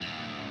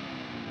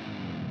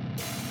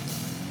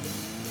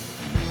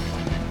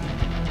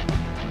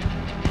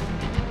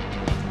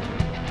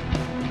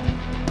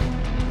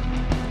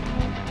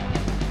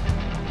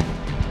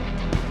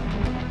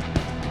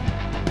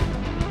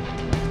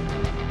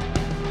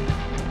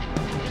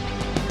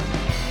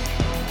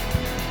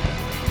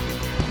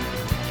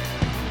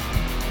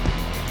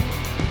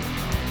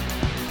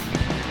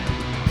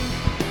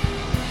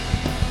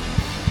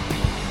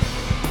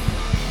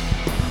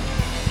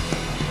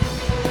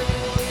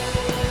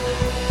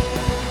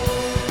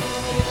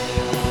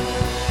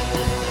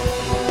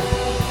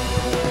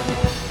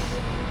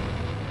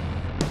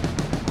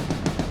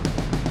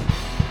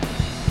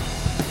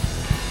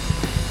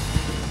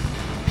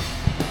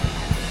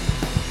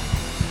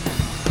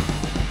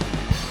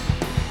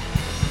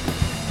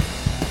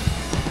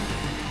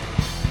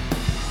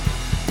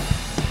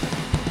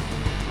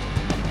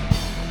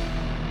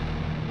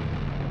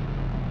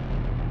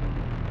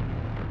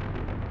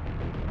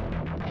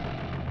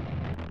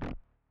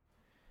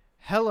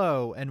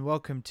Hello, and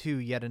welcome to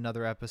yet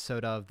another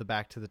episode of the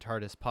Back to the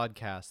TARDIS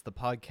podcast, the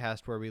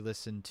podcast where we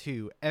listen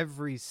to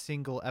every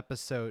single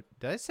episode.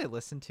 Did I say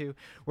listen to?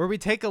 Where we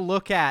take a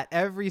look at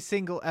every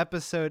single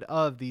episode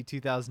of the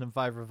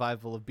 2005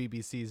 revival of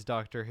BBC's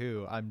Doctor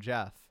Who. I'm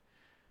Jeff.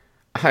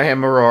 I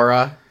am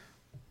Aurora.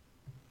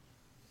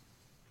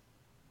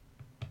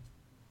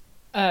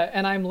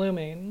 And I'm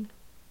Lumine.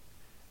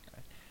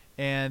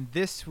 And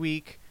this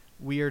week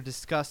we are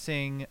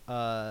discussing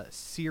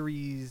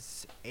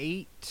series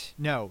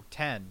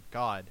 10.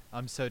 God,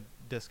 I'm so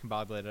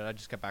discombobulated. I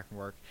just got back from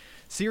work.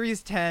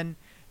 Series 10,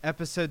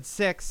 episode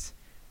 6,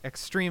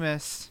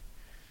 Extremis,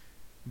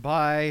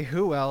 by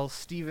who else?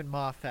 Stephen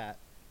Moffat.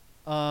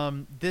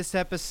 This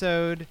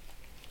episode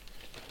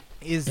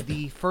is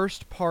the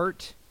first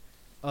part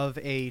of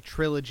a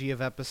trilogy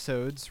of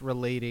episodes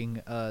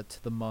relating to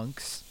the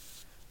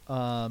monks.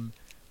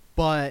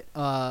 But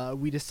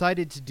we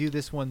decided to do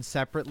this one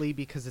separately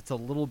because it's a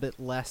little bit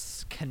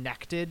less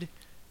connected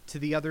to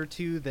the other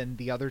two than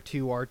the other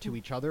two are to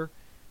each other.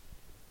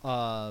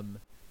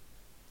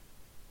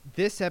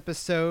 This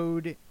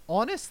episode,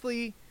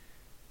 honestly,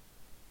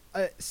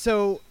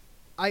 so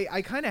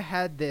I kind of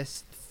had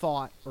this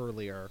thought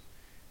earlier,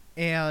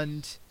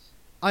 and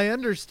I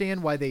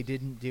understand why they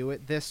didn't do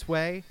it this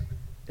way,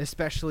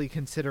 especially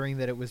considering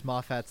that it was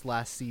Moffat's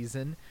last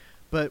season.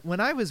 But when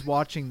I was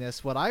watching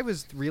this, what I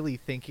was really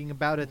thinking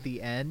about at the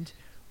end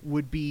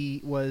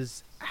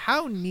was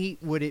how neat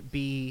would it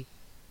be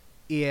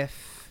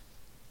if,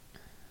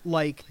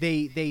 like,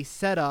 they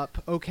set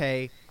up,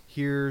 okay,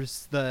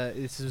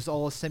 this is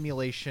all a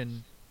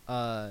simulation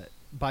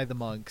by the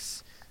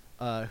monks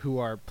who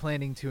are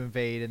planning to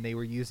invade, and they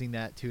were using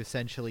that to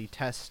essentially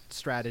test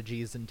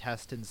strategies and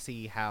test and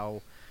see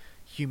how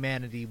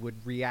humanity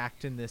would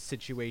react in this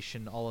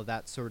situation, all of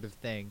that sort of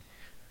thing.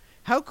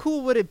 How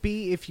cool would it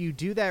be if you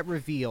do that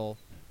reveal,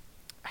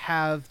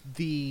 have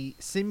the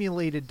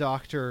simulated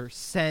doctor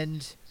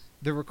send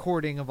the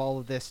recording of all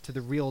of this to the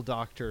real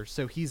doctor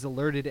so he's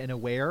alerted and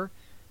aware,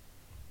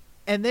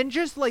 and then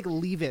just, like,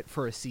 leave it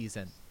for a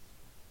season?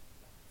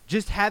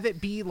 Just have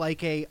it be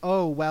like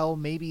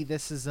maybe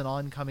this is an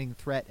oncoming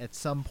threat at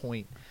some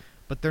point,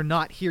 but they're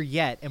not here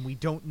yet, and we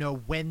don't know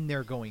when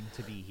they're going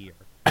to be here.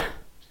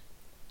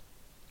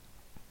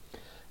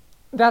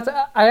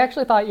 I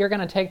actually thought you were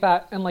going to take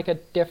that in like a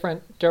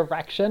different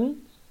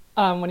direction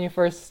when you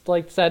first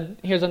said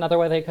here's another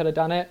way they could have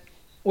done it,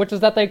 which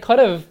is that they could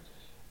have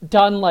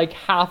done like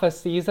half a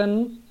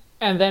season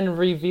and then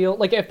reveal,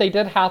 like, if they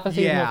did half a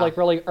season of like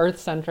really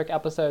Earth-centric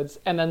episodes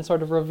and then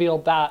sort of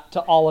revealed that to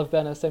all have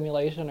been a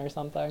simulation or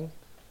something.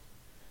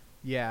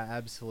 Yeah,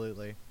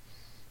 absolutely.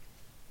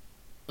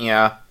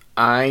 Yeah,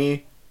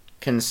 I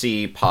can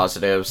see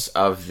positives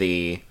of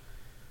the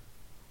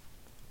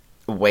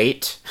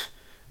wait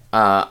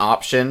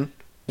option,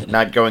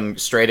 not going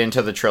straight into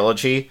the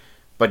trilogy,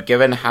 but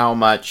given how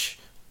much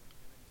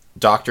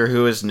Doctor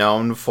Who is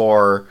known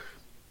for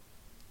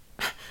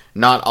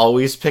not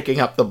always picking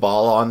up the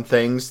ball on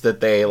things that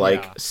they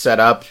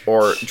set up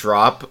or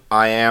drop,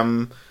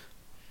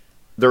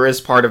 there is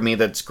part of me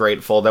that's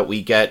grateful that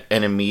we get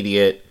an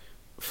immediate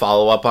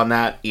follow-up on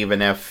that,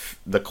 even if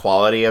the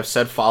quality of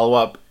said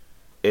follow-up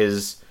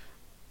is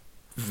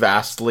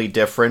vastly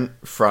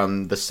different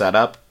from the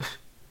setup.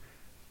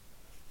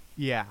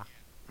 Yeah,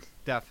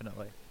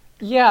 definitely.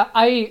 Yeah,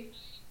 I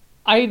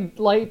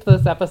liked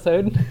this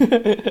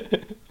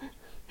episode.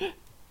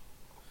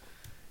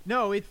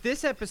 No,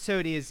 this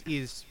episode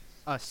is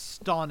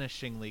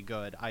astonishingly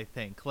good, I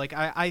think. Like,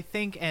 I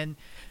think, and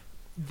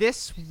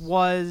this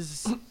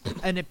was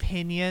an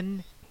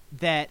opinion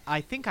that I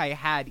think I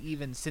had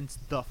even since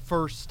the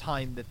first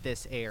time that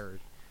this aired.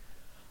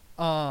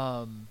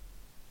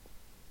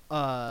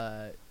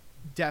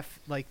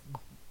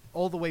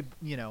 All the way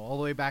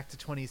back to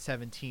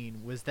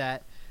 2017, was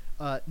that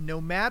no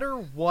matter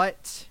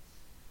what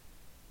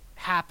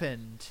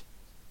happened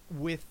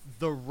with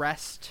the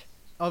rest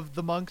of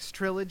the Monks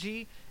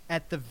trilogy,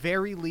 at the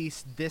very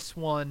least this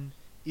one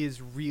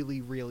is really,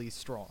 really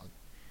strong.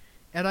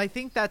 And I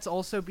think that's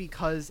also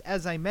because,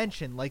 as I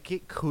mentioned, like,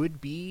 it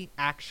could be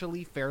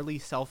actually fairly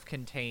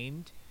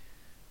self-contained.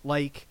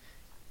 Like,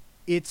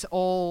 it's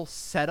all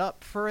set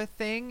up for a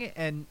thing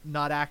and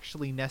not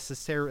actually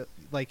necessarily,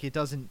 like,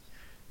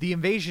 the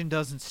invasion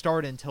doesn't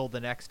start until the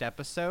next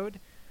episode.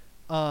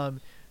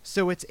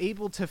 So it's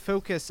able to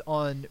focus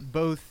on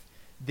both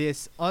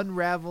this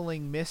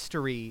unraveling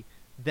mystery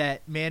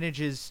that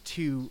manages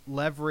to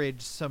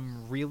leverage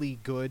some really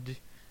good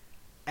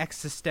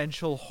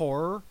existential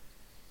horror,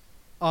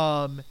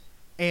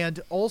 and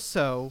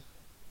also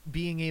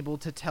being able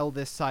to tell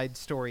this side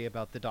story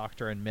about the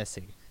Doctor and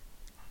Missy.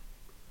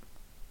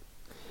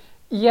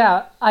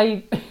 Yeah,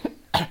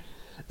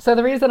 so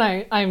the reason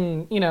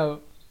I'm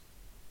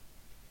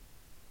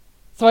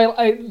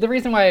the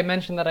reason why I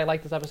mentioned that I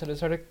like this episode is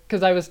sort of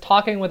because I was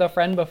talking with a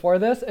friend before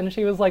this, and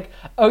she was like,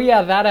 oh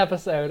yeah, that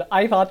episode,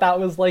 I thought that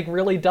was like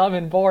really dumb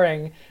and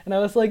boring. And I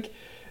was like,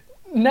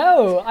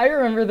 no, I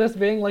remember this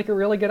being like a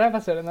really good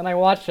episode. And then I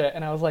watched it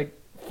and I was like,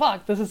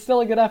 fuck, this is still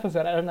a good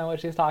episode. I don't know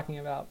what she's talking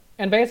about.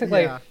 And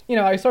basically, Yeah.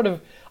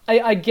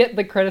 I get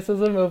the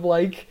criticism of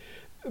like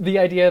the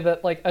idea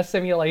that like a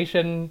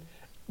simulation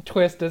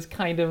twist is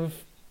kind of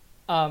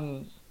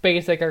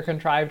basic or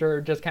contrived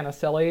or just kind of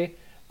silly.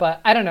 But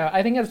I don't know.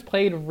 I think it's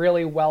played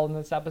really well in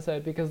this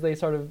episode because they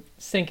sort of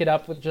sync it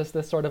up with just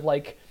this sort of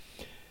like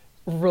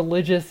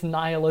religious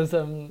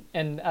nihilism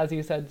and, as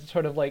you said,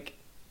 sort of like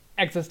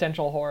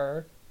existential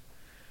horror.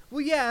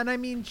 Well, yeah, and I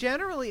mean,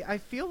 generally, I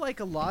feel like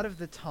a lot of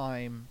the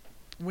time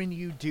when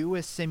you do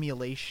a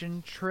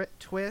simulation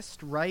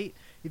twist, right?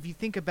 If you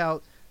think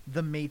about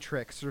The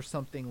Matrix or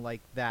something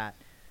like that,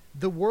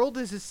 the world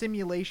is a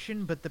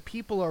simulation, but the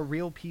people are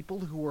real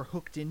people who are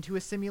hooked into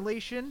a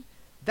simulation.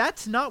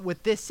 That's not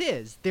what this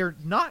is. They're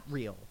not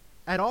real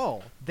at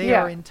all. They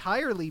Yeah. are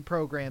entirely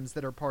programs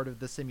that are part of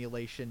the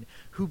simulation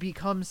who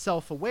become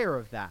self-aware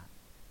of that.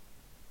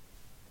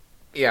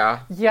 Yeah.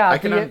 Yeah, I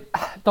can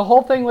the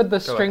whole thing with the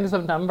strings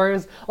of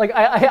numbers, like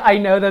I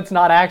know that's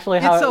not actually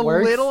how It's it a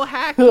works. little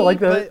hacky, Like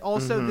but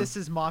also this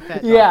is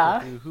Moffat. Yeah.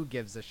 Doctor Who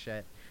gives a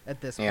shit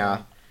at this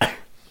Yeah. point?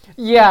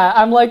 Yeah,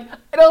 I'm like,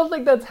 I don't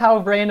think that's how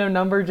random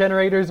number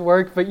generators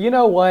work, but you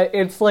know what?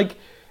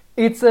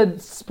 It's a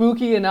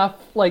spooky enough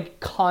like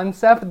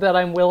concept that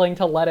I'm willing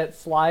to let it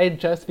slide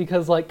just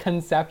because like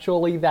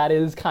conceptually that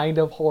is kind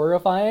of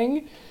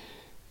horrifying.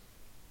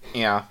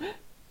 Yeah,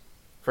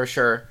 for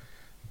sure.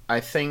 I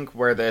think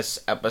where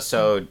this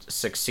episode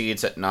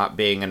succeeds at not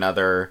being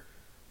another,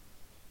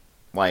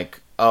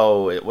 like,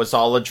 oh, it was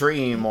all a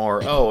dream,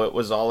 or oh, it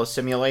was all a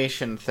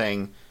simulation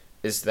thing,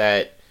 is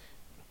that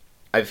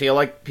I feel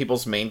like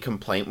people's main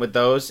complaint with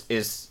those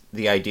is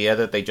the idea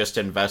that they just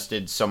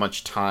invested so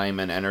much time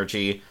and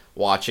energy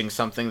watching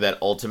something that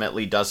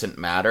ultimately doesn't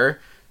matter.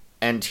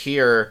 And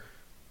here,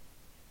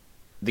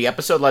 the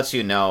episode lets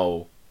you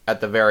know at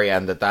the very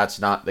end that that's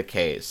not the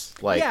case.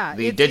 Like, Yeah,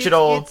 the it's-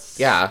 digital... it's-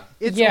 yeah.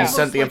 It's Yeah. almost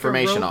sent the like a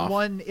information Rogue off.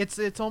 One,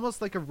 it's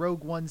almost like a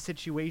Rogue One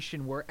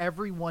situation where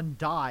everyone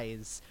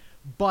dies,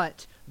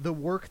 but the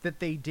work that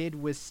they did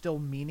was still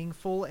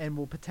meaningful and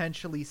will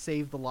potentially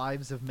save the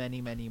lives of many,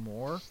 many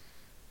more.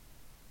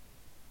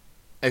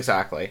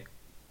 Exactly.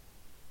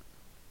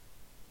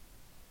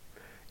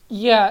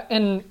 Yeah,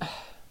 and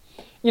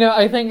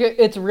I think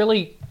it's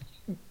really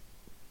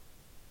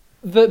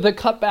the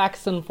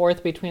cutbacks and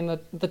forth between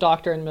the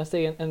Doctor and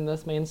Missy in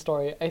this main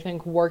story, I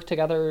think work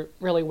together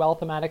really well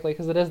thematically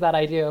because it is that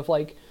idea of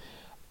like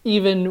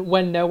even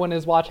when no one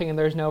is watching and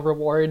there's no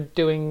reward,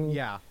 doing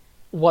Yeah.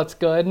 what's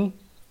good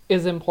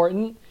is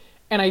important.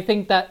 And I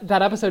think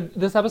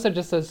this episode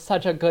just does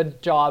such a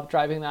good job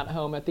driving that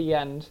home at the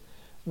end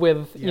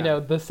with, Yeah.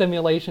 the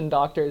simulation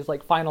doctor's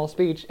like final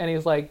speech. And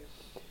he's like,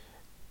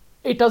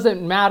 it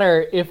doesn't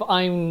matter if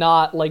I'm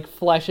not like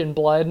flesh and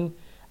blood,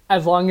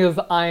 as long as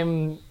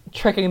I'm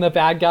tricking the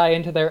bad guy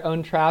into their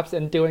own traps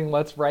and doing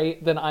what's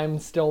right, then I'm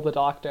still the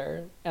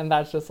Doctor. And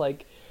that's just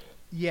like,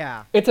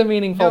 Yeah. it's a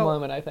meaningful No.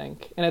 moment, I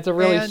think. And it's a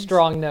really And-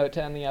 strong note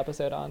to end the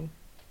episode on.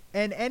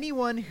 And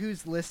anyone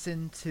who's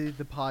listened to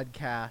the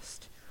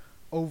podcast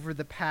over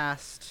the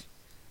past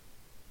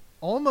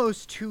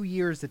almost 2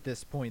 years at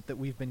this point that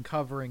we've been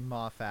covering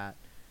Moffat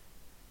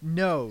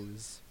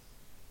knows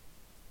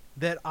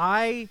that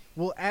I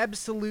will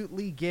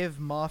absolutely give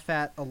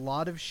Moffat a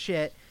lot of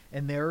shit,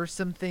 and there are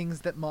some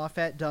things that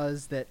Moffat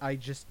does that I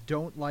just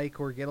don't like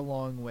or get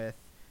along with.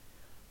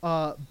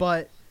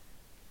 But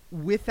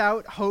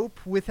Without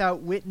Hope,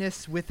 Without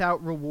Witness,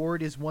 Without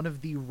Reward is one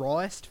of the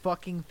rawest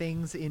fucking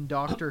things in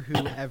Doctor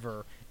Who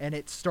ever, and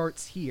it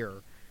starts here.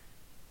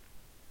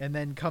 And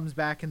then comes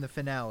back in the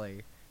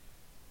finale.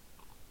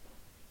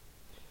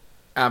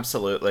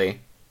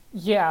 Absolutely.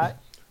 Yeah,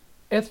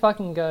 it's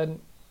fucking good.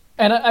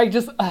 And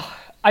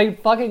I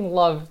fucking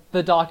love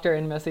the Doctor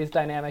and Missy's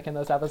dynamic in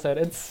this episode.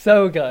 It's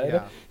so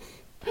good.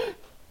 Yeah.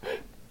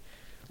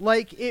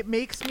 Like, it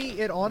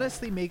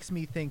honestly makes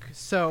me think.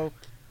 So,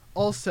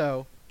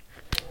 also,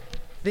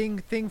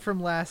 thing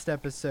from last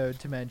episode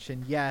to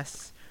mention,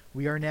 yes,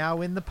 we are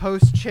now in the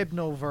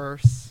post-Chibnall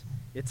verse.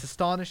 It's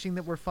astonishing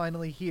that we're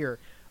finally here.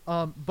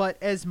 But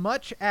as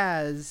much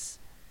as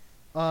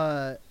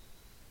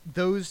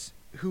those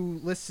who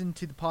listened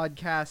to the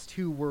podcast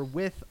who were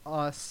with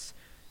us,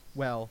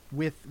 well,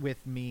 with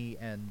me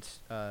and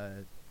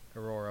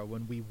Aurora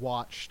when we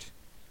watched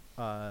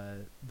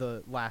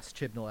the last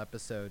Chibnall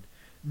episode,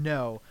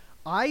 no,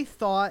 I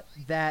thought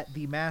that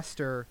the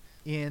Master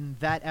in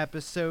that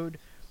episode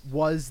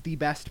was the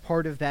best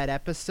part of that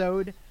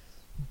episode,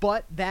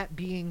 but that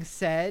being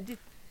said,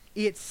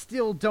 it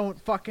still don't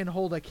fucking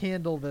hold a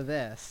candle to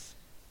this.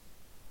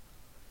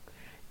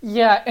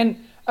 Yeah,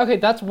 and okay,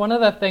 that's one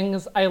of the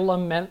things I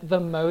lament the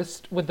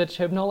most with the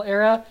Chibnall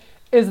era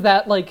is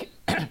that like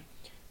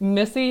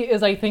Missy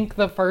is, I think,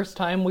 the first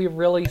time we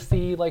really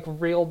see like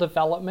real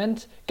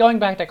development going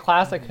back to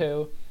classic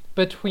Who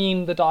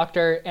between the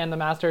Doctor and the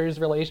Master's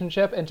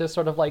relationship, and just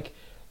sort of like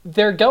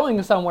they're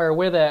going somewhere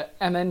with it,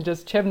 and then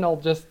just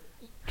Chibnall just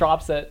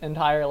drops it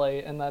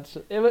entirely, and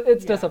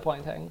it's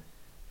disappointing.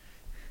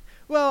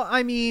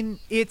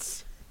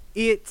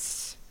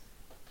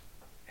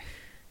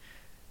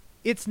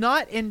 it's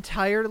not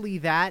entirely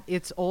that.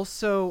 It's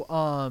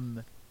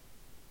also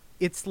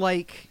it's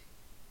like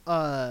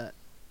the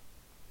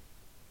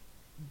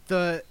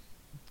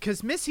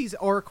because Missy's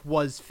arc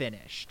was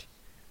finished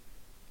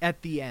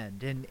at the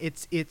end, and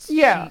it's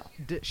Yeah.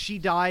 she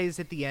dies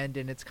at the end,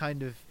 and it's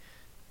kind of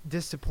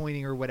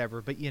disappointing or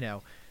whatever, but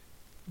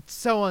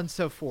so on and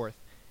so forth.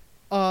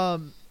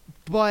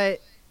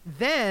 But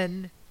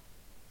then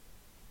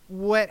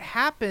what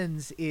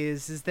happens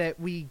is that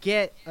we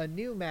get a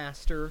new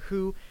master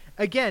who,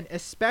 again,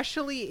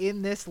 especially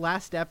in this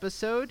last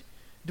episode,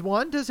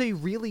 Dwan does a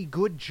really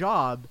good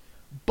job,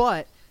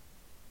 but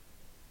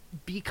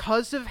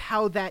because of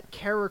how that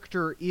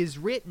character is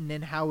written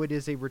and how it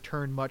is a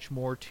return much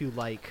more to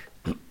like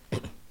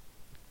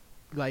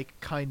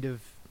kind of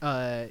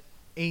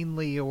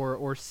Ainley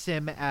or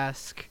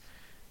Sim-esque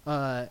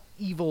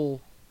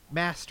evil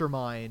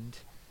mastermind,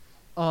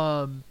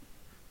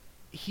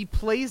 he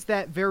plays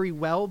that very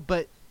well,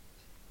 but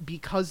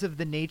because of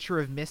the nature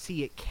of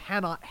Missy, it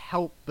cannot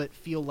help but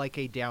feel like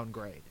a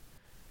downgrade.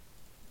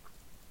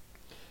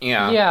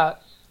 Yeah. Yeah.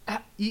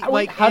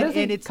 How does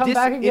he it's come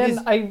back again? It is,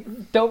 I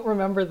don't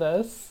remember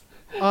this.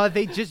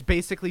 they just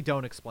basically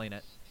don't explain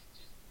it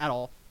at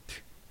all.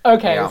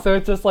 Okay, Yeah. so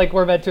it's just like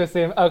we're meant to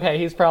assume, okay,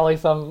 he's probably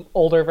some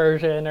older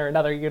version or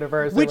another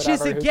universe or Which is,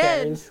 whatever, who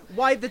again, cares?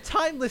 why the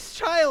timeless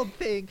child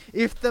thing.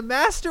 If the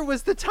master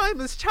was the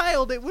timeless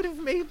child, it would have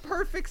made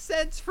perfect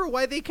sense for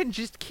why they can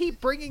just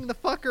keep bringing the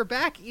fucker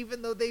back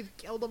even though they've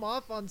killed him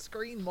off on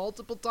screen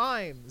multiple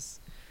times.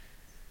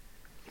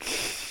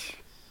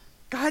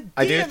 God damn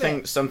I do it.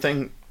 think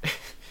something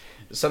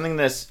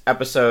this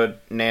episode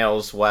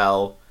nails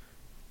well.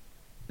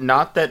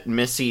 Not that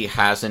Missy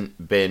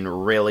hasn't been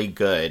really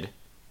good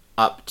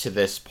up to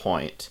this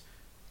point,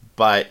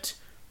 but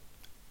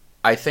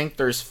I think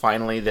there's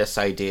finally this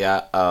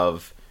idea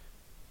of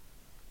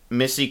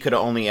Missy could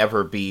only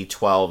ever be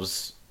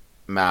 12's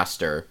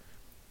master.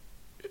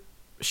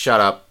 Shut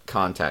up,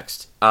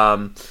 context.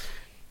 Oh,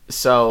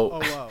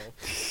 whoa.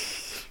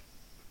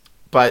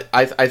 But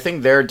I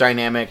think their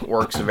dynamic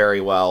works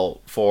very well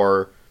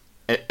for,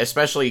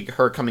 especially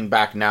her coming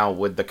back now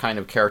with the kind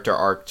of character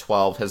arc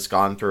 12 has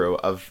gone through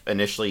of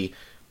initially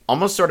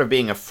almost sort of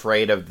being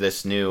afraid of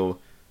this new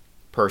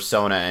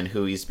persona and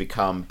who he's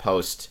become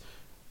post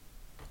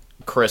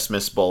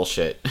Christmas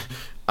bullshit.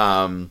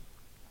 I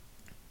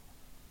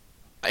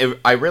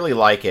really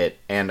like it,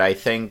 and I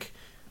think,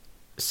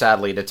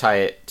 sadly, to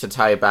tie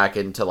it back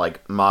into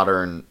like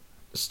modern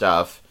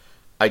stuff,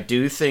 I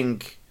do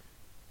think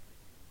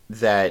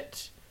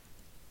that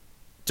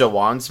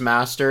Dewan's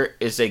master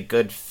is a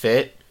good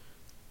fit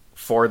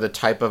for the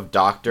type of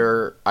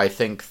doctor I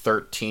think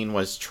 13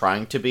 was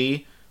trying to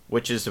be,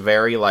 which is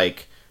very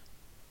like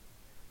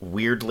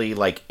weirdly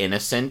like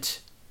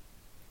innocent,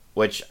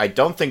 which I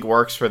don't think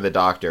works for the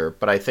doctor,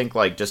 but I think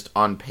like just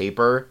on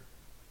paper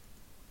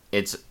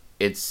it's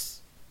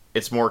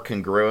more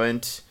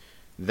congruent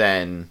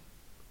than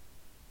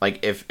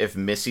like if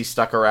Missy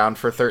stuck around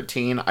for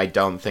 13, I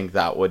don't think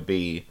that would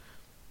be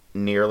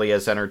nearly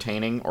as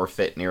entertaining or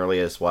fit nearly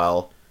as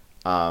well.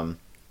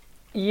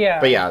 Yeah.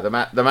 But yeah, the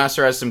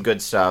Master has some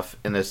good stuff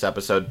in this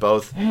episode,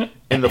 both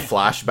in the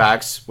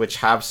flashbacks, which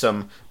have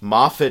some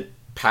Moffat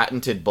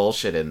patented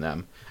bullshit in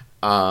them,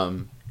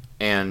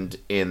 and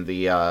in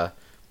the,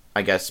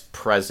 I guess,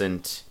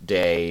 present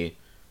day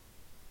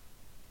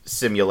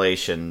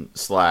simulation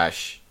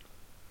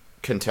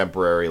 /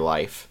 contemporary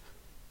life.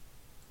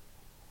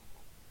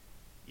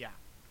 Yeah.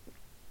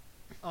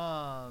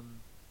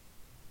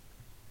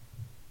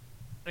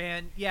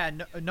 And yeah,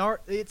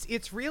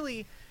 it's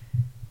really,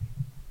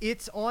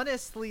 it's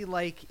honestly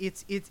like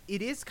it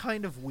is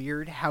kind of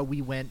weird how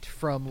we went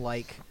from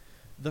like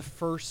the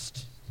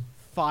first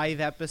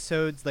 5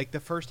 episodes, like the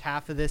first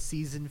half of this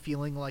season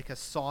feeling like a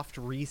soft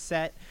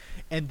reset,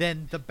 and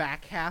then the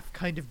back half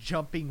kind of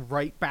jumping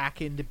right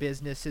back into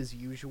business as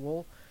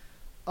usual.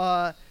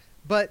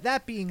 But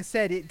that being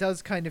said, it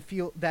does kind of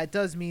feel, that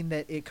does mean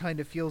that it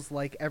kind of feels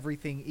like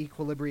everything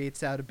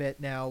equilibrates out a bit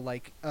now.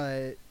 Like,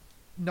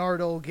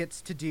 Nardole gets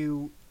to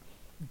do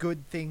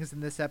good things in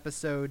this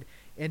episode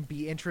and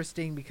be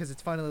interesting because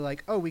it's finally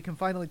like, oh, we can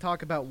finally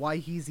talk about why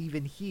he's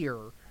even here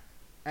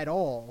at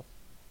all.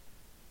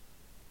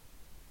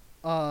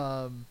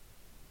 And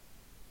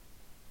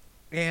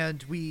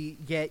we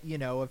get,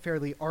 a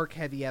fairly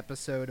arc-heavy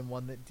episode and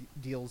one that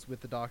deals with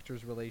the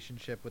Doctor's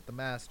relationship with the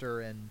Master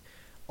and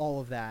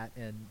all of that,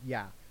 and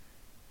yeah.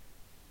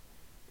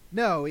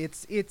 No,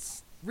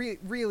 it's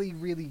really,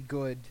 really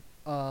good,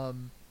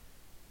 and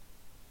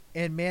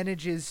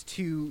manages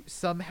to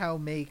somehow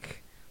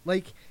make,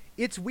 like,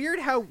 it's weird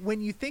how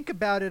when you think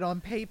about it on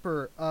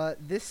paper,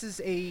 this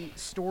is a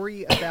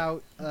story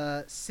about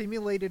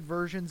simulated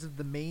versions of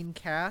the main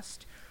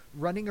cast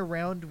running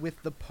around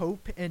with the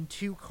Pope and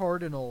 2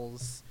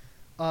 cardinals,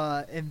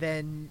 and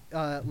then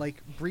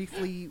like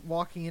briefly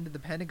walking into the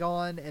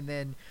Pentagon, and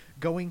then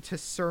going to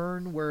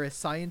CERN, where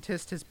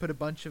scientists have put a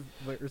bunch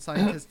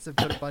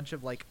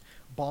of like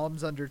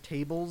bombs under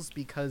tables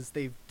because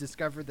they've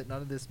discovered that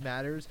none of this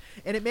matters,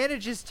 and it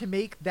manages to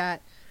make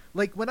that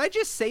Like, when I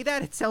just say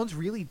that, it sounds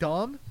really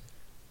dumb.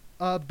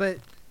 And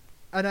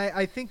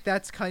I think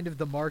that's kind of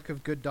the mark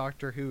of good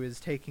Doctor Who, is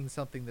taking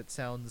something that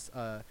sounds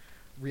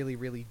really,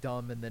 really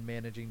dumb and then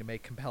managing to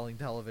make compelling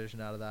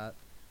television out of that.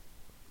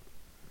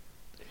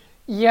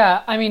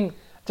 Yeah, I mean,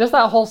 just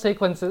that whole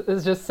sequence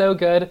is just so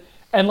good.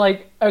 And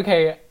like,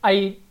 okay,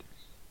 I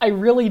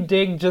really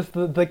dig just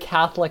the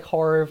Catholic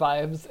horror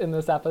vibes in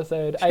this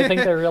episode. I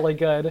think they're really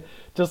good.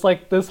 Just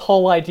like this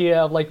whole idea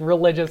of like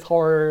religious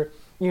horror,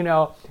 you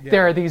know,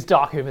 there are these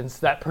documents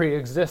that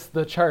pre-exist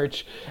the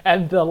church,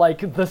 and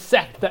the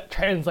sect that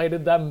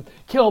translated them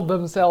killed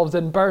themselves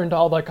and burned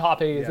all the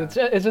copies.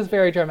 Yeah. It's just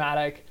very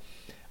dramatic.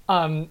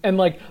 And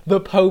like the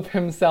Pope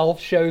himself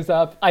shows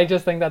up. I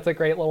just think that's a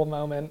great little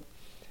moment.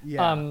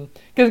 Yeah.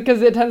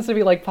 Because it tends to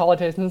be like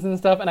politicians and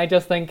stuff, and I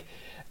just think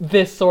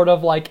this sort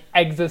of like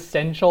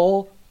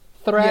existential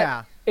threat,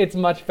 Yeah. it's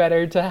much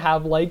better to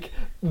have like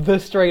the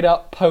straight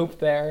up Pope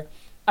there.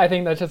 I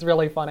think that's just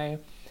really funny.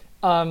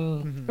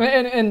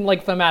 And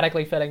like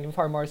thematically fitting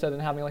far more so than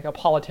having like a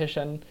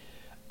politician.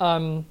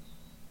 And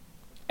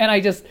I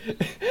just,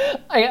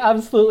 I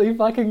absolutely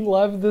fucking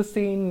love the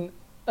scene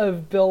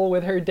of Bill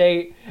with her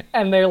date,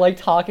 and they're like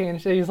talking, and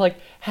she's like,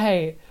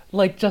 hey,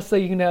 like, just so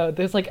you know,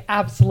 there's like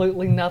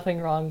absolutely nothing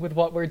wrong with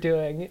what we're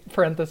doing,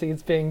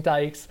 parentheses being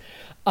dykes.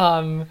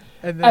 And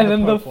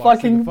then the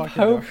fucking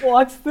Pope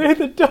walks through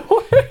the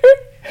door.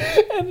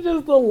 And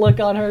just the look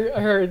on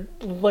her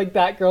like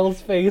that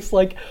girl's face,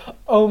 like,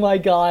 oh my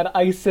god,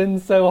 I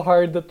sinned so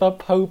hard that the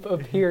Pope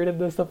appeared in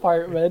this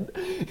apartment.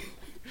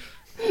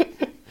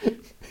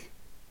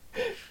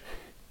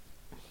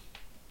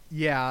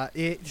 Yeah,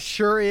 it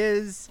sure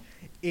is.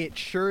 It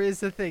sure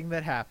is a thing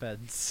that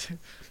happens.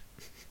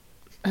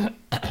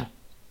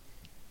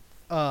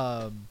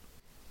 But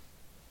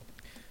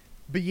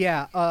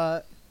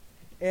yeah,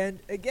 and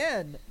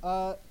again,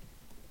 for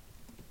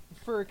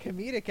a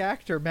comedic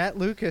actor, Matt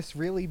Lucas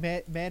really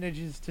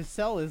manages to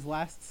sell his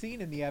last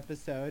scene in the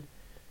episode.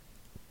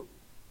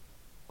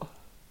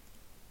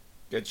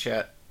 Good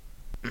shit.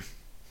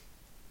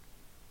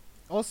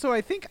 Also,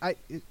 I think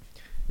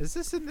is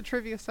this in the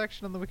trivia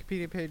section on the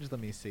Wikipedia page?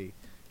 Let me see,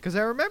 because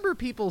I remember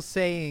people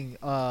saying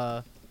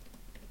that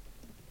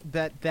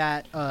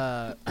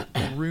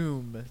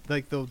room,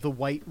 like the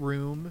white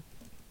room,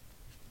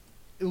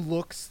 it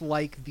looks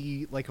like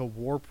a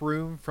warp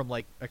room from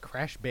like a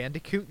Crash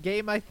Bandicoot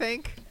game, I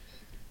think.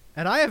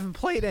 And I haven't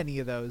played any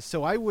of those,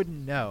 so I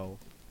wouldn't know.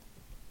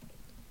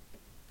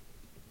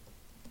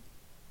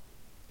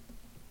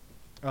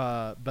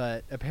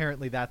 But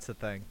apparently that's a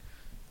thing.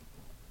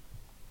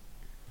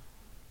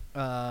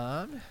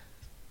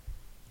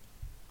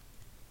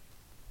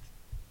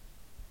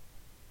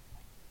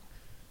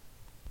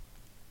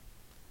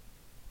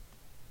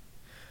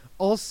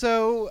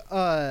 Also,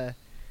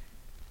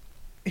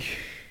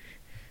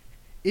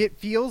 it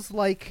feels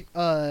like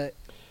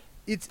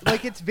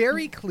it's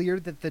very clear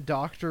that the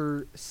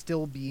Doctor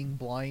still being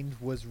blind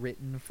was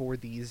written for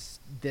this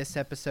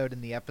episode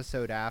and the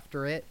episode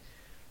after it.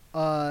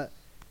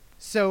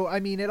 So I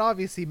mean, it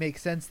obviously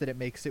makes sense that it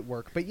makes it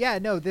work. But yeah,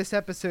 no, this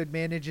episode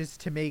manages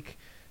to make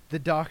the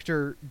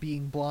Doctor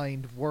being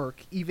blind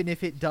work, even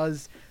if it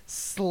does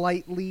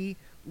slightly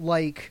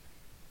break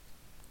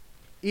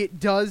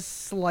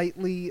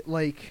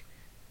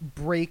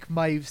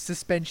my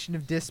suspension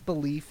of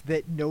disbelief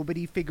that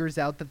nobody figures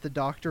out that the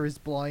Doctor is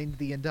blind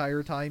the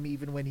entire time,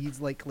 even when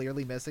he's like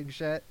clearly missing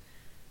shit.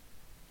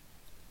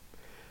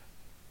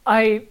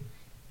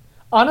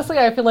 Honestly,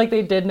 I feel like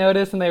they did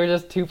notice and they were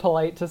just too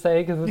polite to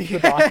say because it's the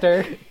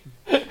Doctor.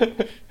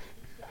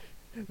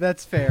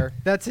 That's fair.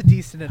 That's a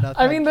decent enough.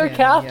 I mean, they're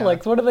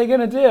Catholics. Yeah. What are they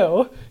gonna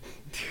do?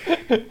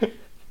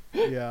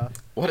 Yeah.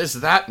 What does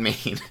that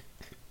mean?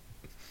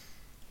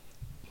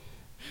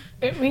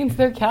 It means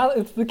they're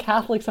it's the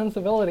Catholic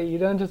sensibility. You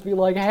don't just be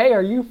like, hey,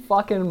 are you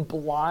fucking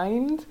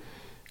blind?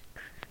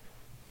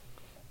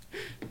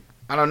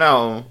 I don't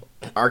know.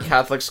 Our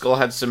Catholic school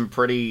had some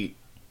pretty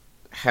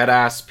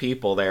head-ass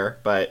people there,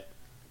 but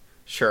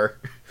sure.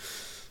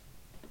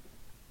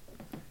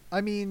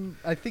 I mean,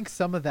 I think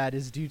some of that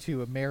is due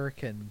to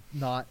American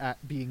not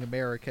being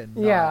American.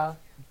 Not yeah.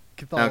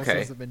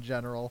 Catholicism in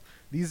general.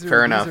 These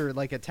fair enough. Are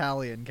like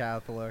Italian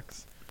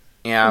Catholics.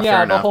 Yeah,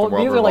 fair enough. The world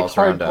these are like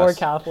hardcore us.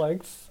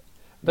 Catholics.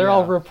 They're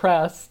all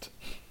repressed.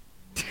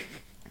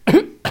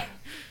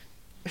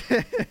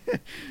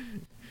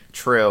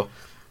 True.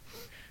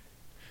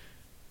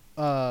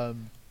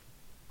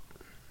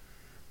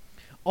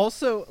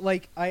 Also,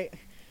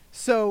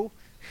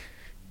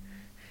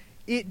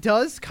 it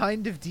does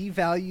kind of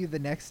devalue the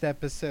next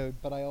episode,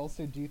 but I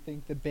also do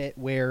think the bit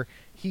where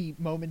he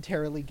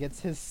momentarily gets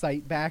his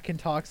sight back and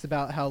talks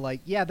about how, like,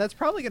 yeah, that's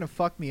probably going to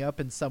fuck me up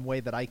in some way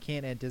that I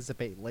can't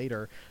anticipate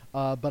later,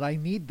 but I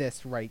need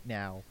this right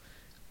now,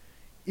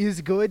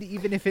 is good,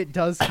 even if it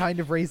does kind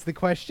of raise the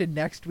question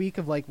next week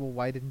of, like, well,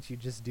 why didn't you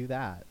just do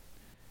that?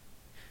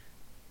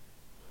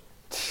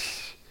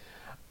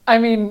 I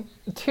mean,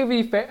 to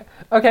be fair,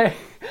 okay.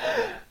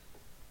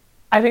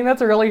 I think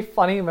that's a really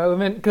funny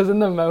moment because in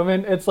the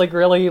moment it's like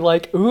really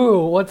like,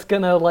 ooh, what's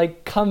gonna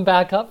like come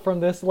back up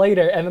from this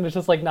later? And then it's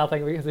just like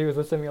nothing because he was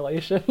a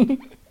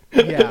simulation.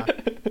 Yeah.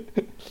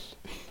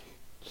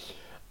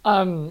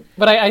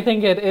 But I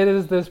think it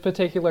is this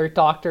particular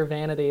Dr.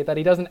 Vanity that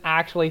he doesn't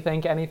actually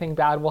think anything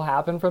bad will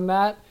happen from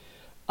that.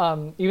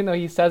 Even though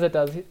he says it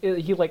does,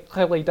 he like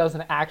clearly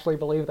doesn't actually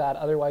believe that.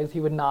 Otherwise, he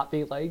would not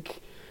be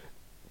like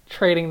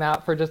trading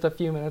that for just a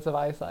few minutes of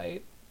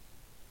eyesight.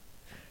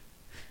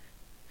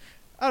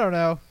 I don't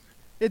know.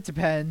 It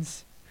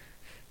depends.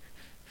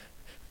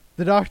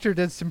 The Doctor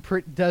does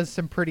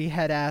some pretty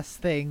head ass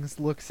things.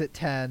 Looks at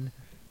 10.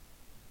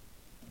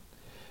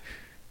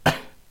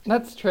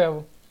 That's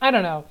true. I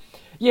don't know.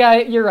 Yeah,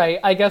 you're right.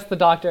 I guess the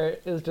Doctor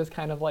is just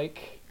kind of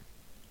like.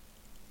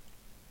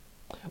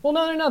 Well,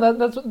 no.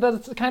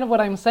 That's kind of what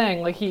I'm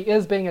saying. Like he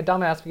is being a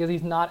dumbass because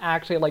he's not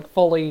actually like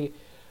fully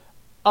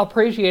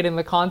appreciating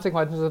the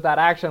consequences of that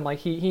action. Like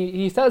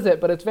he says it,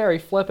 but it's very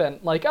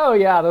flippant. Like, oh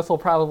yeah, this will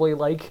probably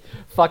like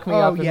fuck me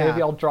up and yeah.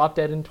 maybe I'll drop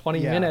dead in 20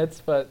 Yeah.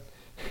 minutes, but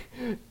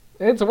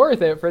it's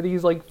worth it for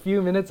these like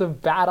few minutes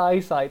of bad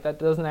eyesight that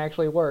doesn't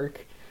actually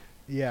work.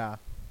 Yeah.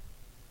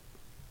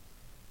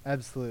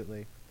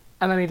 Absolutely.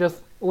 And then he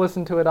just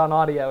listened to it on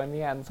audio in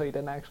the end, so he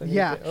didn't actually need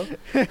Yeah.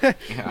 to.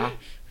 Yeah.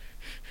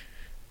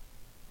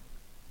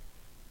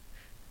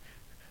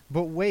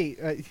 But wait,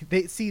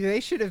 they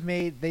should have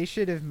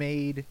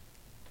made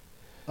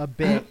a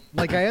bit.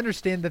 Like I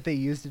understand that they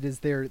used it as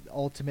their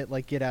ultimate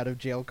like get out of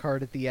jail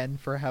card at the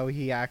end for how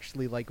he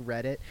actually like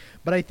read it.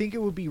 But I think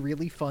it would be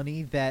really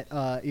funny that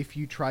if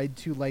you tried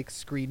to like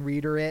screen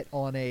reader it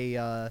on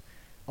a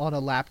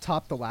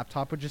laptop, the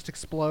laptop would just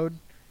explode.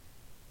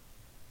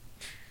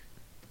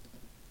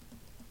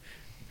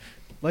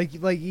 Like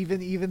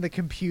even the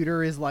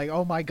computer is like,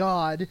 "Oh my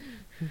god."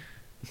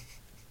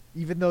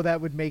 Even though that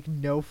would make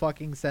no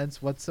fucking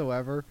sense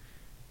whatsoever.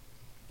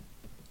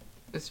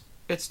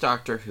 It's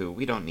Doctor Who.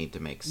 We don't need to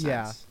make sense.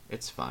 Yeah.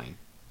 It's fine.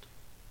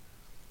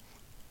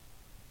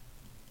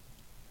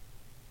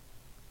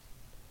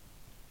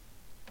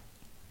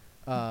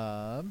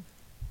 But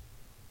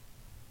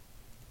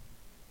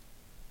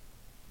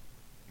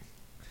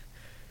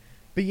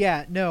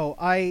yeah, no,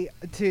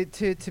 to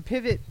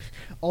pivot.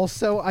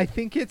 Also, I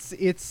think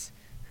it's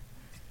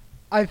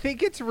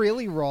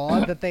really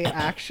raw that they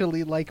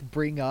actually like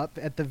bring up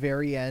at the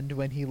very end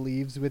when he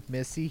leaves with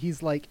Missy.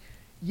 He's like,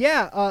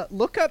 "Yeah,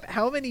 look up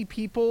how many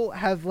people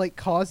have like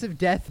cause of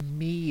death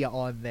me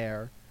on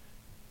there."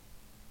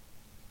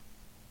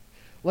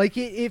 Like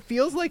it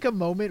feels like a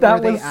moment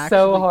That where was they actually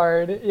so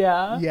hard.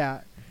 Yeah.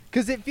 Yeah,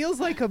 because it feels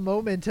like a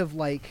moment of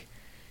like,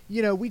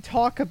 you know, we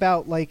talk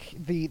about like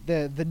the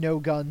no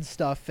gun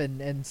stuff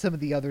and some of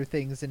the other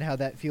things and how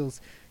that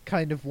feels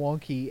kind of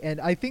wonky,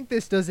 and I think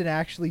this does an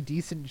actually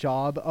decent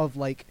job of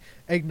like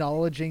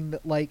acknowledging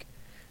that like,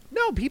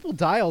 no, people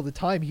die all the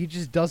time, he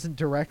just doesn't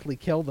directly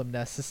kill them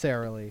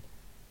necessarily.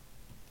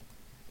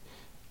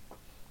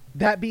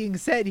 That being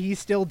said, he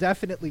still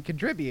definitely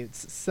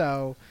contributes,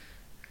 so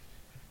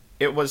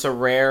It was a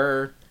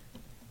rare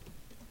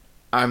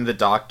I'm the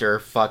Doctor,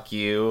 fuck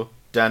you.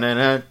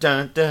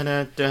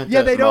 Dun-dun-dun-dun-dun-dun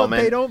yeah, they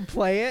moment. don't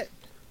play it.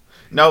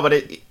 No, but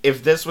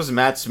if this was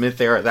Matt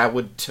Smith era, that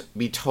would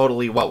be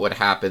totally what would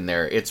happen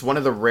there. It's one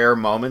of the rare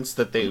moments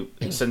that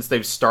since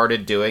they've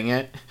started doing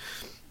it,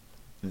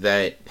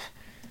 that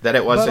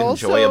it was But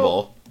also-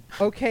 enjoyable.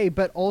 Okay,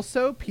 but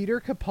also Peter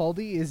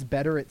Capaldi is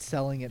better at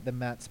selling it than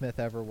Matt Smith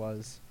ever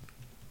was.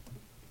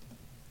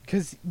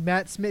 Because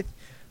Matt Smith,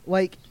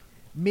 like,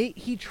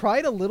 he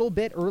tried a little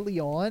bit early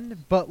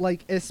on, but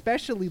like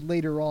especially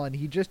later on,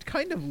 he just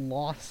kind of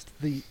lost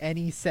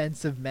any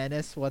sense of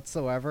menace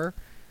whatsoever.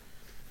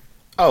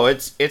 Oh,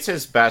 it's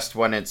his best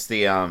when it's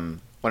the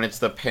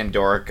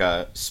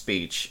Pandorica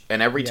speech,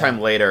 and every time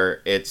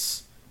later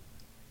it's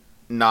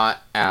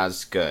not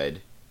as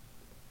good.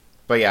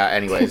 But yeah,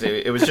 anyways,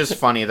 it was just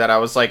funny that I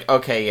was like,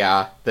 okay,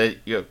 yeah,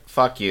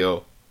 fuck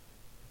you.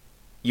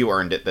 You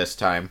earned it this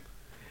time.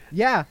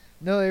 Yeah,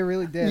 no, they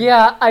really did.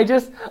 Yeah, I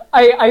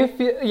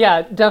feel,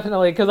 yeah,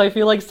 definitely, because I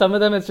feel like some of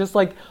them it's just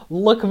like,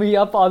 look me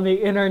up on the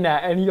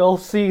internet and you'll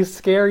see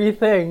scary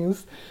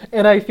things.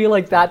 And I feel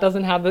like that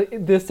doesn't have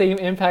the same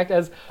impact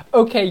as,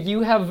 okay,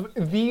 you have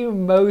the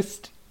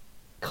most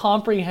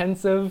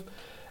comprehensive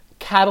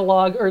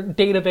catalog or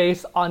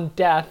database on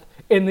death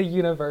in the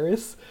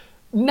universe.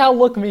 Now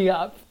look me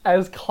up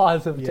as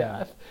cause of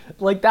death.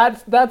 Like,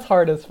 that's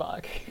hard as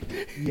fuck.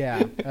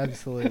 Yeah,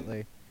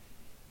 absolutely.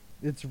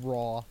 It's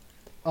raw.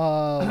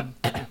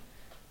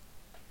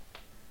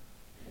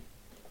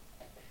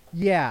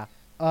 Yeah.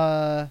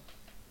 And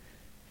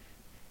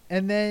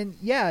then,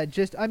 yeah,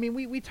 just, I mean,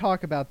 we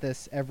talk about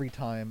this every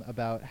time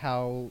about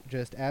how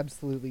just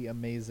absolutely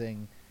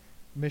amazing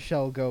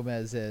Michelle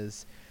Gomez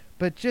is.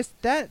 But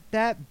just that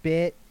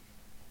bit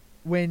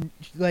when,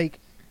 like,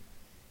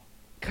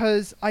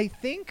 because I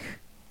think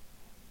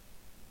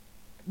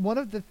one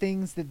of the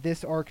things that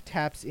this arc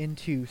taps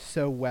into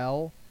so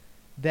well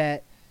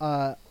that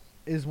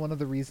is one of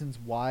the reasons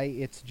why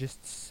it's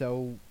just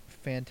so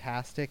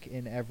fantastic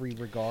in every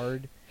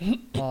regard,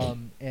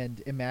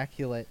 and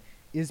immaculate,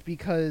 is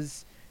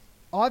because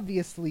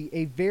obviously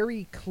a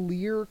very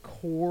clear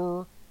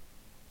core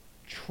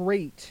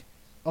trait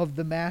of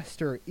the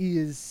Master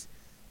is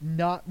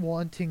not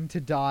wanting to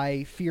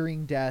die,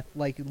 fearing death,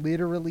 like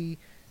literally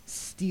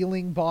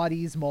stealing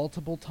bodies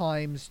multiple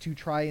times to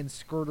try and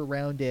skirt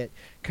around it,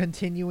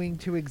 continuing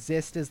to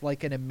exist as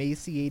like an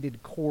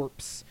emaciated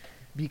corpse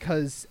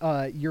because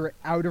you're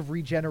out of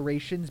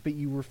regenerations but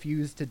you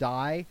refuse to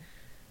die.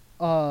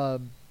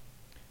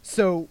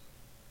 So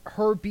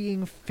her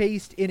being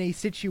faced in a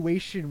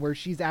situation where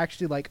she's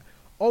actually like,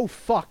 oh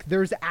fuck,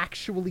 there's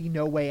actually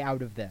no way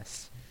out of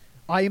this.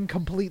 I am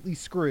completely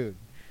screwed.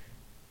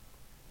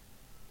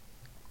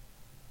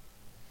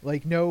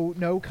 Like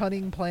no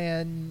cunning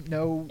plan,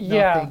 no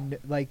nothing.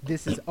 Like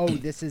this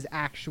is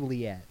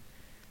actually it.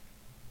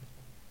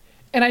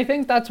 And I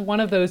think that's one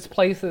of those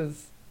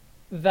places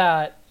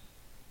that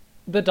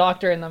the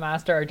Doctor and the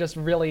Master are just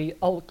really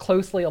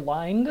closely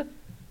aligned,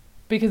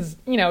 because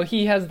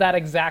he has that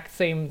exact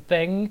same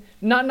thing.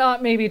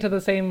 Not maybe to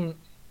the same.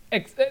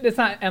 It's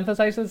not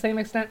emphasized to the same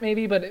extent,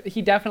 maybe, but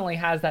he definitely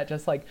has that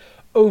just like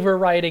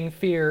overriding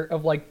fear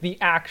of like the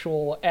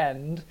actual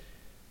end.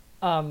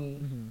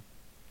 And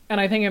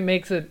I think it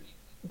makes it.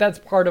 That's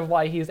part of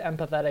why he's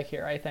empathetic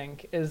here. I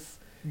think is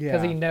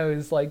because he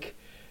knows like.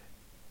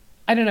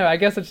 I don't know. I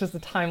guess it's just a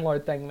Time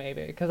Lord thing,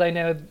 maybe, because I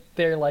know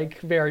they're like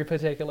very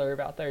particular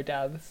about their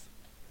deaths.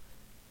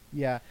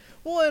 Yeah.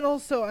 Well, and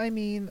also, I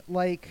mean,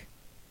 like,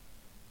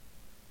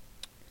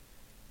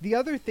 the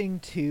other thing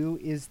too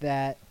is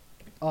that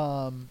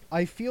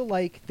I feel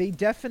like they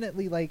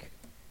definitely like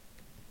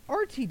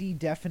RTD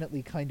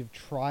definitely kind of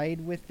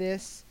tried with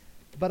this,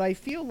 but I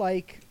feel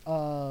like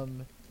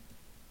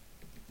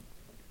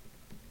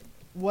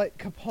what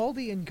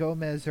Capaldi and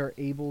Gomez are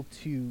able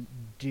to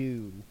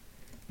do,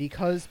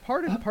 because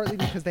partly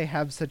because they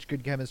have such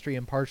good chemistry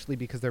and partially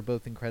because they're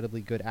both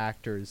incredibly good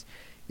actors,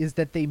 is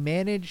that they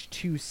manage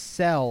to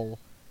sell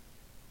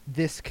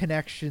this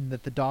connection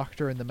that the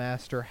Doctor and the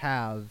Master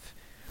have,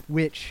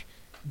 which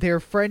their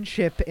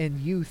friendship and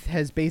youth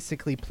has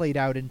basically played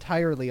out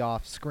entirely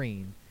off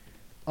screen.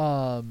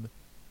 And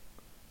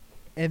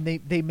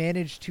they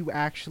manage to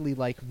actually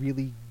like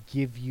really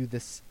give you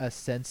a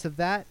sense of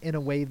that in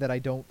a way that I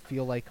don't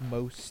feel like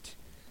most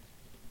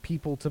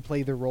people to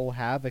play the role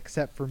have,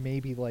 except for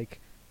maybe like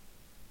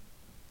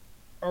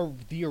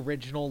the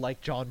original like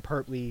John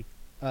Pertwee,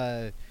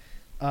 Roger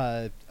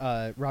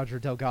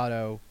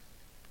Delgado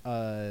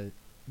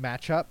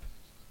matchup.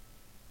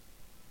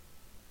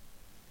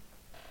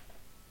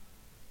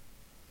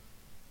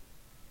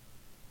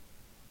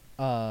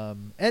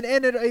 And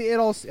it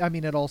also, I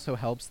mean, it also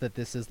helps that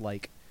this is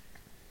like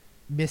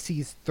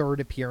Missy's third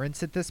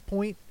appearance at this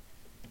point.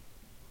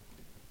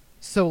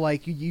 So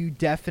like you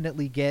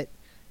definitely get.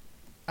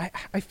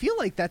 I feel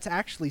like that's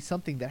actually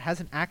something that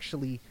hasn't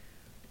actually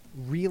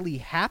really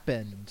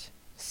happened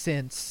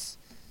since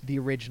the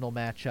original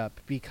matchup,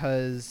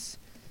 because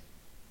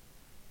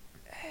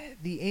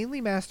the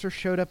Ainley Master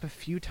showed up a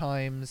few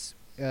times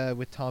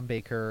with Tom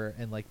Baker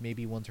and like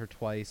maybe once or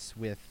twice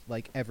with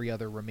like every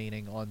other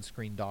remaining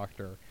on-screen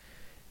Doctor.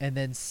 And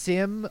then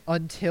Sim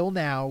until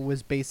now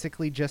was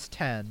basically just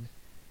 10.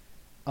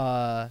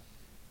 But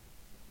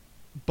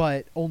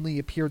only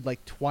appeared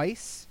like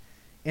twice.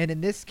 And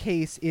in this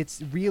case,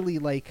 it's really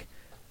like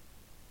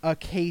a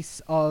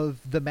case of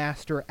the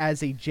Master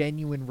as a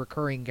genuine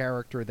recurring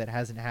character that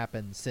hasn't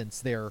happened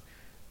since their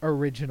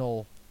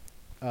original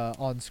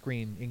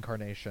on-screen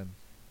incarnation.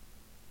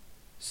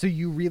 So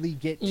you really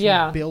get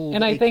to build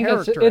and I a think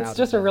character it's out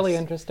just of a really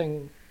this.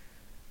 interesting.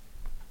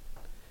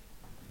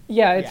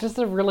 Yeah, it's just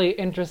a really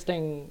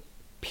interesting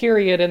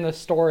period in the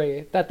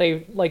story that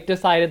they like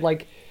decided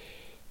like,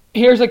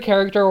 here's a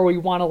character where we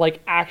want to like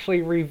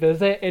actually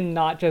revisit and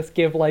not just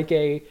give like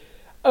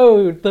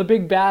the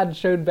big bad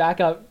showed back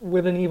up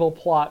with an evil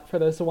plot for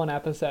this one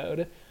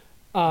episode.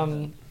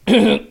 Like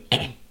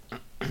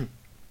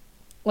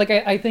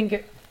I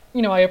think,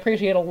 I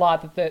appreciate a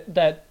lot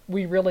that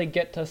we really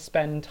get to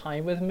spend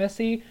time with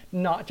Missy,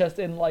 not just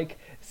in like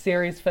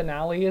series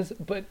finales,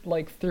 but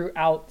like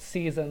throughout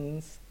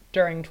seasons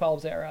during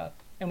 12's era.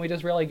 And we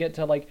just really get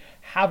to like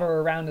have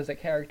her around as a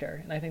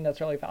character. And I think that's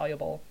really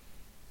valuable.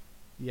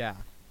 Yeah.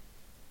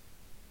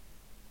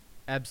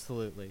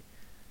 Absolutely.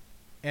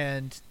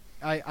 And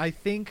I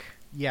think,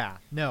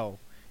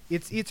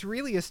 it's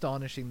really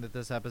astonishing that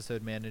this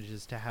episode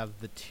manages to have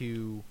the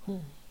two,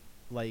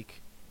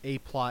 like, a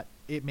plot.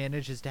 It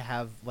manages to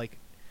have, like,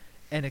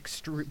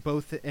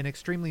 both an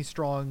extremely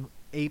strong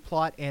A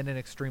plot and an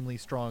extremely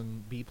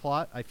strong B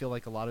plot. I feel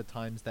like a lot of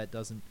times that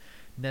doesn't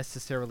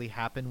necessarily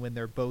happen when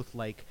they're both,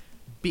 like,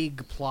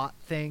 big plot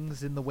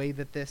things in the way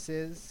that this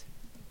is.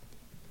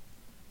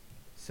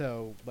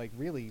 So, like,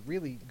 really,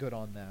 really good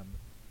on them.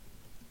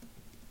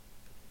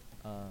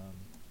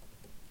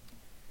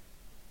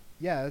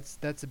 Yeah,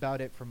 that's about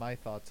it for my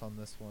thoughts on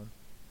this one.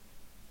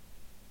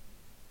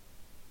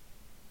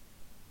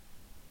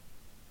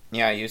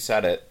 Yeah, you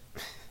said it.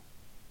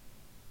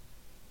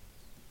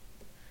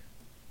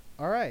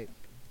 All right.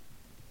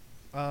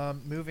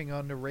 Moving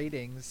on to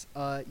ratings.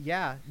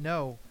 Yeah,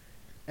 no.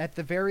 At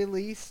the very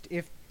least,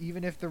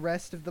 even if the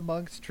rest of the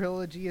Monks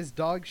trilogy is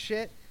dog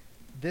shit,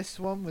 this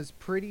one was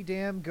pretty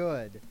damn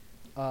good.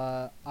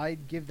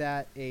 I'd give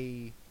that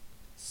it's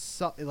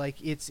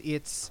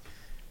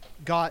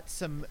got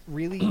some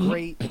really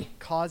great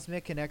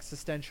cosmic and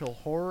existential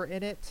horror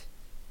in it.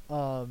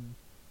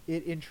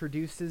 It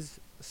introduces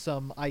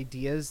some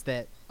ideas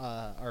that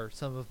are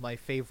some of my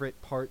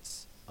favorite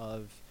parts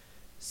of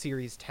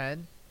Series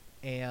 10,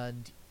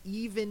 and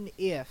even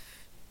if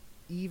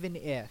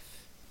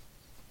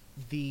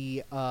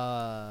the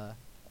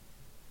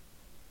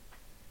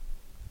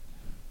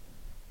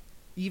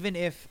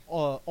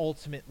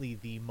ultimately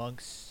the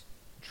Monks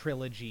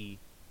trilogy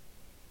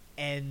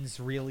ends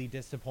really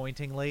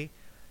disappointingly,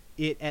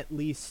 it at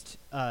least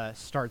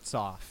starts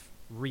off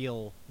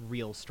real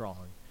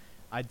strong.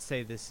 I'd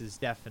say this is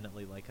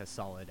definitely like a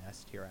solid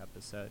S tier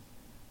episode.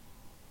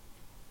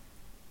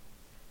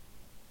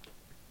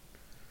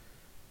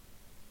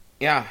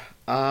 Yeah.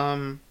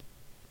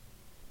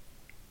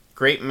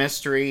 Great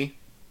mystery,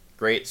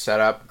 great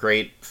setup,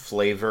 great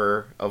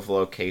flavor of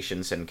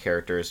locations and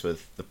characters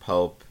with the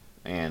Pope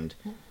and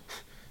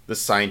the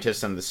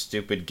scientist and the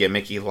stupid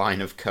gimmicky line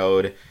of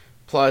code.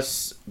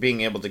 Plus,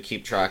 being able to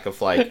keep track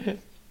of like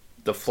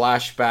the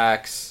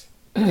flashbacks,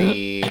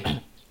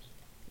 the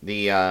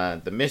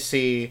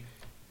Missy,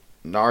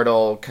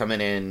 Nardole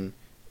coming in.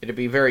 It'd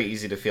be very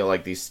easy to feel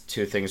like these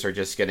two things are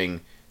just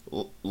getting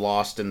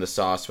lost in the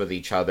sauce with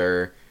each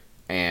other,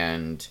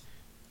 and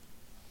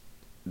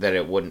that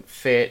it wouldn't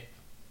fit,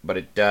 but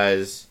it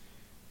does.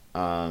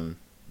 The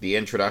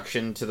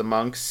introduction to the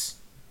Monks.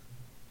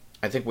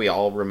 I think we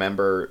all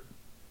remember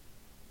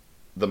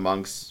the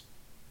Monks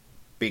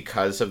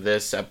because of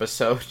this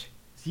episode.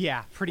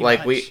 Yeah, pretty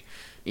like much.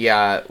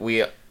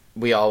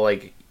 we all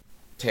like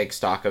take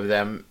stock of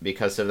them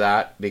because of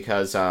that.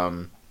 Because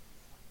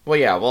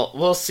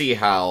we'll see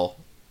how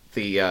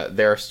the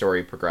their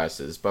story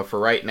progresses. But for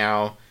right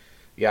now,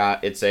 yeah,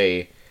 it's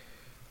a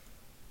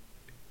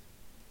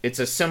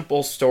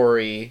simple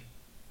story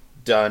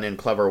done in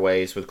clever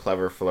ways with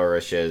clever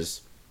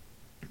flourishes.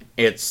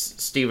 It's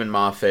Stephen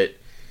Moffat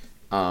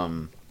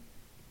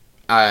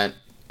at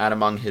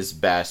among his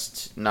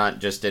best, not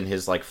just in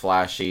his like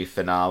flashy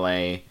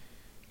finale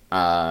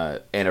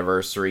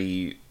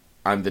anniversary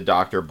I'm the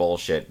Doctor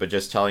bullshit, but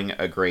just telling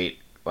a great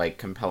like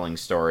compelling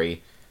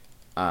story.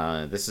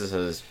 This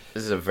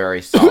is a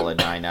very solid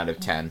 9 out of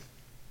 10.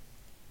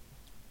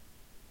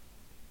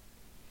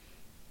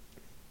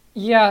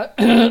 Yeah.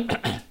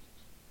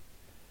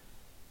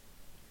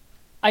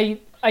 I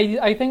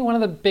think one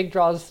of the big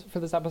draws for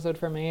this episode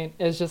for me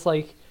is just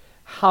like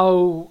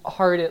how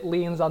hard it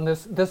leans on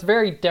this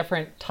very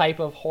different type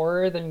of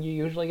horror than you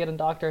usually get in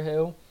Doctor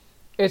Who.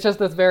 It's just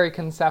this very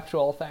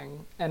conceptual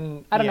thing,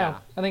 and I don't know.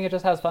 I think it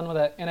just has fun with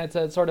it, and it's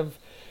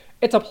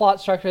a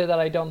plot structure that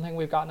I don't think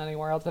we've gotten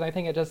anywhere else, and I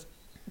think it just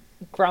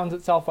grounds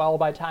itself well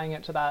by tying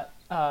it to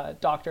that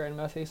Doctor and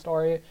Missy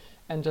story,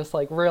 and just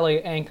like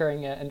really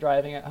anchoring it and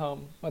driving it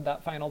home with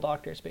that final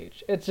Doctor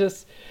speech. It's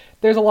just,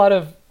 there's a lot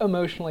of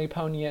emotionally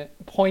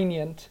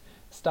poignant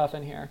stuff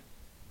in here,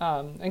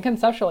 and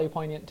conceptually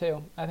poignant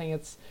too. I think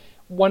it's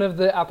one of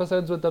the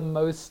episodes with the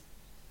most,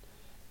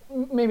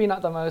 maybe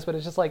not the most, but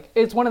it's just like,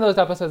 it's one of those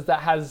episodes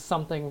that has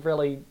something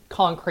really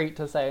concrete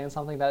to say and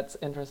something that's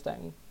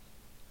interesting.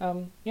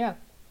 Yeah,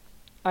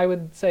 I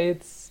would say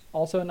it's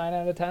also a 9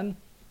 out of 10.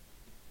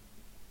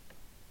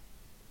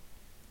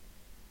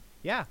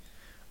 Yeah.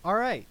 All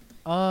right.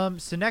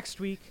 So next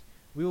week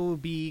we will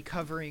be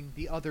covering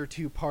the other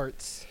two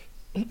parts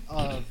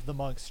of the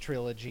Monks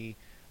trilogy,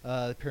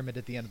 the Pyramid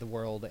at the End of the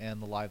World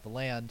and the Lie of the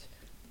Land.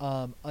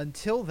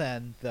 Until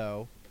then,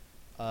 though,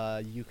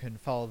 you can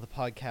follow the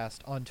podcast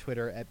on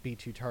Twitter at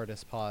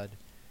B2TARDISPod.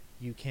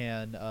 You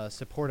can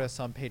support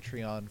us on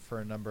Patreon for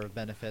a number of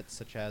benefits,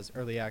 such as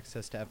early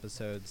access to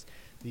episodes,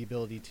 the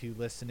ability to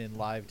listen in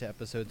live to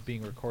episodes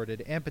being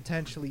recorded, and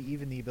potentially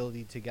even the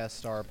ability to guest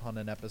star upon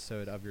an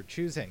episode of your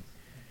choosing.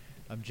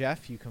 I'm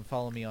Jeff. You can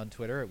follow me on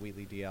Twitter at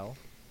WheatleyDL.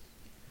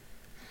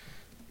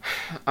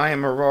 I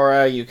am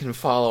Aurora. You can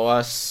follow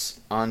us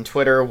on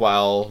Twitter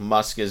while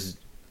Musk is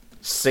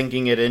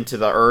sinking it into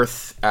the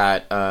earth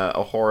at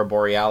Aurora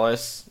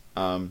Borealis.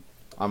 I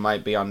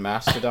might be on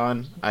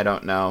Mastodon. I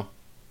don't know.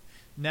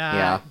 Nah,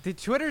 yeah. The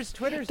Twitter's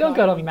don't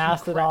go to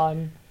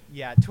Mastodon.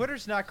 Yeah,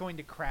 Twitter's not going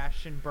to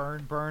crash and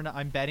burn.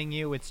 I'm betting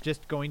you it's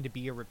just going to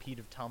be a repeat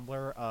of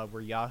Tumblr,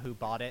 where Yahoo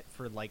bought it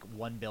for like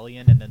 $1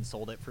 billion and then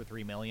sold it for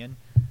 $3 million.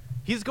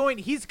 He's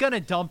gonna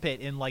dump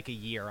it in like a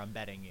year. I'm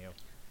betting you,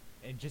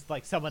 and just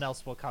like someone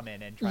else will come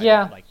in and try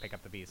to like pick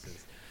up the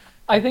pieces.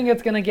 I think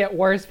it's gonna get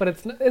worse, but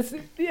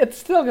it's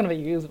still gonna be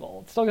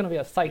usable. It's still gonna be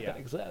a site that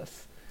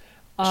exists.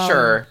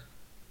 Sure,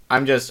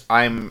 it's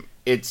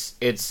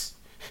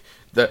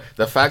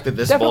the fact that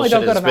this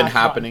bullshit has been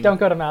happening. Don't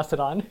go to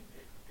Mastodon.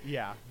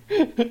 Yeah.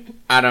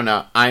 I don't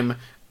know.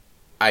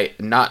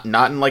 Not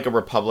in like a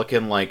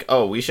Republican like,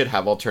 oh, we should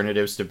have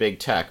alternatives to big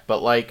tech,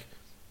 but like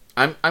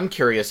I'm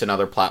curious in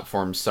other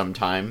platforms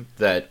sometime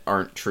that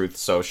aren't Truth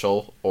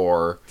Social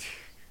or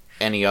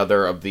any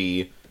other of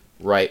the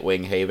right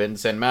wing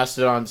havens, and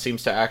Mastodon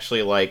seems to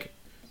actually like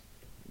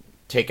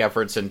take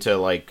efforts into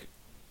like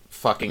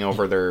fucking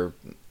over their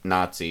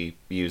Nazi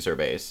user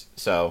base.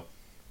 So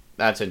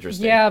that's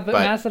interesting. Yeah, but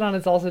Mastodon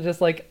is also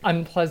just like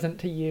unpleasant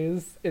to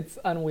use. It's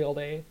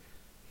unwieldy.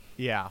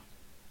 Yeah.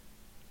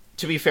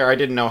 To be fair, I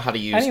didn't know how to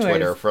use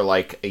Twitter for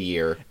like a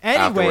year.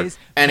 Anyways,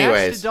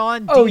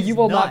 Mastodon. Oh, you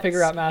will nuts. not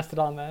figure out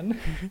Mastodon then.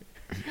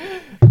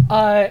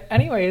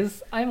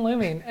 Anyways, I'm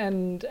Looming,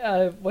 and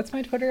what's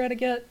my Twitter at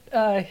again?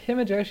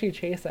 Himajoshi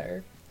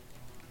Chaser.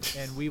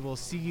 And we will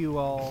see you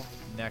all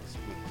next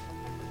week.